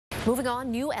Moving on,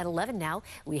 new at 11 now,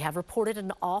 we have reported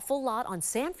an awful lot on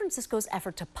San Francisco's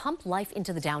effort to pump life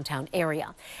into the downtown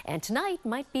area. And tonight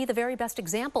might be the very best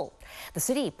example. The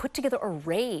city put together a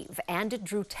rave, and it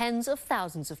drew tens of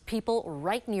thousands of people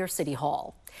right near City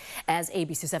Hall. As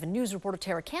ABC 7 News reporter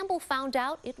Tara Campbell found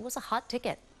out, it was a hot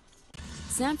ticket.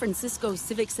 San Francisco's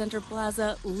Civic Center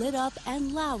Plaza lit up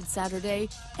and loud Saturday.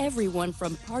 Everyone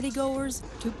from party-goers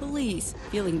to police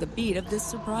feeling the beat of this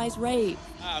surprise rave.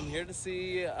 I'm here to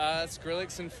see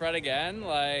Skrillex and Fred Again.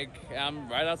 I'm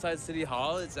right outside City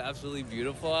Hall. It's absolutely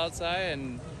beautiful outside,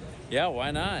 and yeah,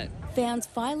 why not? Fans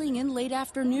filing in late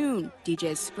afternoon.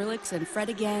 DJs Skrillex and Fred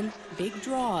Again, big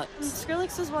draws.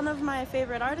 Skrillex is one of my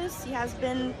favorite artists. He has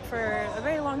been for a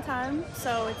very long time,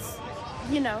 so it's,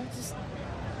 just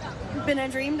been a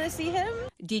dream to see him.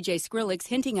 DJ Skrillex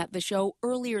hinting at the show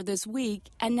earlier this week,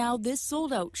 and now this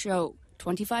sold-out show.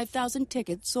 25,000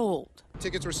 tickets sold.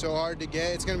 Tickets were so hard to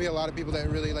get. It's going to be a lot of people that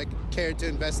really cared to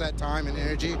invest that time and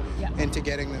energy into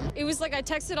getting them. It was I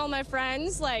texted all my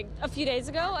friends a few days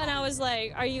ago, and I was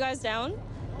like, are you guys down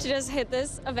to just hit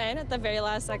this event at the very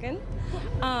last second?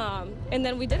 And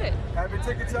then we did it. Have your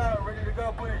tickets out, ready to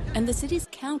go, please. And the city's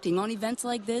counting on events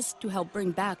like this to help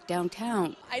bring back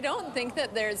downtown. I don't think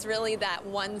that there's really that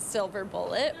one silver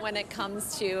bullet when it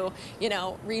comes to,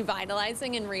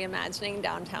 revitalizing and reimagining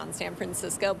downtown San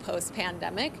Francisco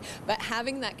post-pandemic, but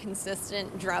having that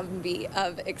consistent drumbeat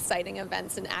of exciting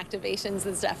events and activations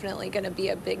is definitely going to be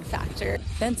a big factor.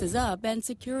 Fences up and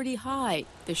security high.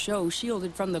 The show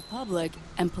shielded from the public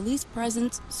and police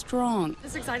presence strong.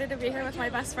 Just excited to be here with my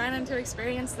best friend and to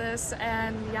experience this,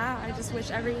 and I just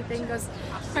wish everything goes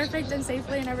perfect and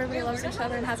safely and everybody loves each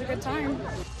other and has a good time.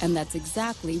 And that's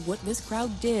exactly what this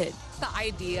crowd did. The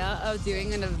idea of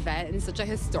doing an event in such a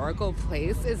historical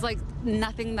place is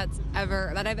nothing that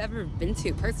I've ever been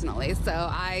to personally. So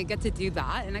I get to do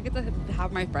that, and I get to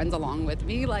have my friends along with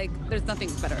me. There's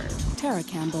nothing better. Tara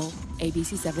Campbell,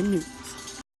 ABC 7 News.